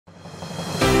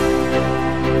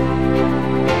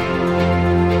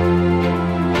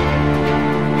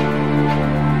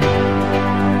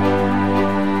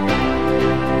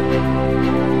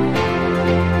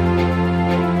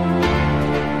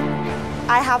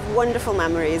have wonderful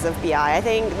memories of BI. I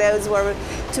think those were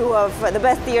two of the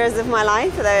best years of my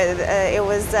life. It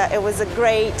was a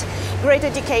great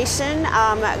education,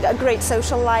 a great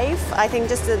social life. I think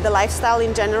just the lifestyle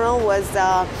in general was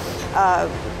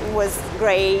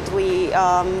great.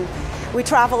 We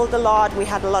traveled a lot. We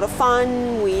had a lot of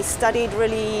fun. We studied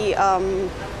really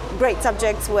great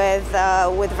subjects with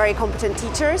very competent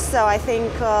teachers. So I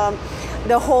think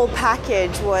the whole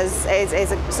package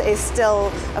is still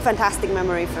a fantastic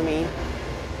memory for me.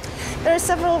 There are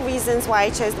several reasons why I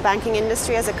chose the banking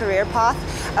industry as a career path.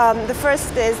 The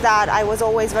first is that I was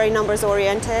always very numbers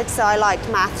oriented, so I liked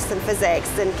maths and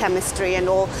physics and chemistry and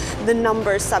all the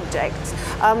numbers subjects.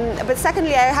 But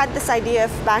secondly, I had this idea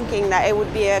of banking that it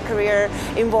would be a career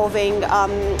involving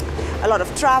a lot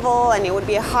of travel, and it would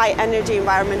be a high energy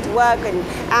environment to work,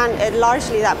 and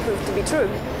largely that proved to be true.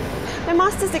 My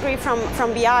master's degree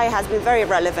from BI has been very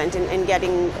relevant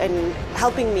in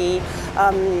helping me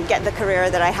get the career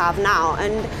that I have now.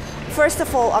 And first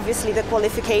of all, obviously the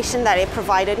qualification that it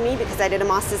provided me, because I did a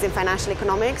master's in financial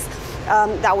economics,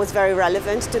 that was very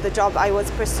relevant to the job I was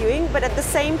pursuing. But at the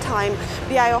same time,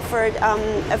 BI offered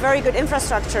a very good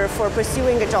infrastructure for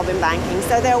pursuing a job in banking.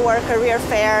 So there were career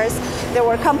fairs, there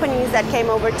were companies that came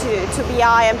over to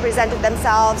BI and presented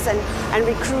themselves and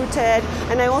recruited.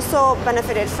 And I also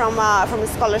benefited from a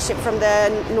scholarship from the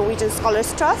Norwegian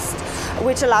Scholars Trust,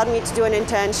 which allowed me to do an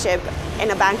internship in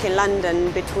a bank in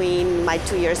London between my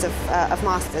 2 years of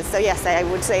masters. So yes, I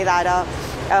would say that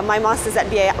my masters at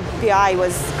BI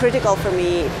was critical for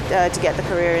me to get the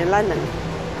career in London.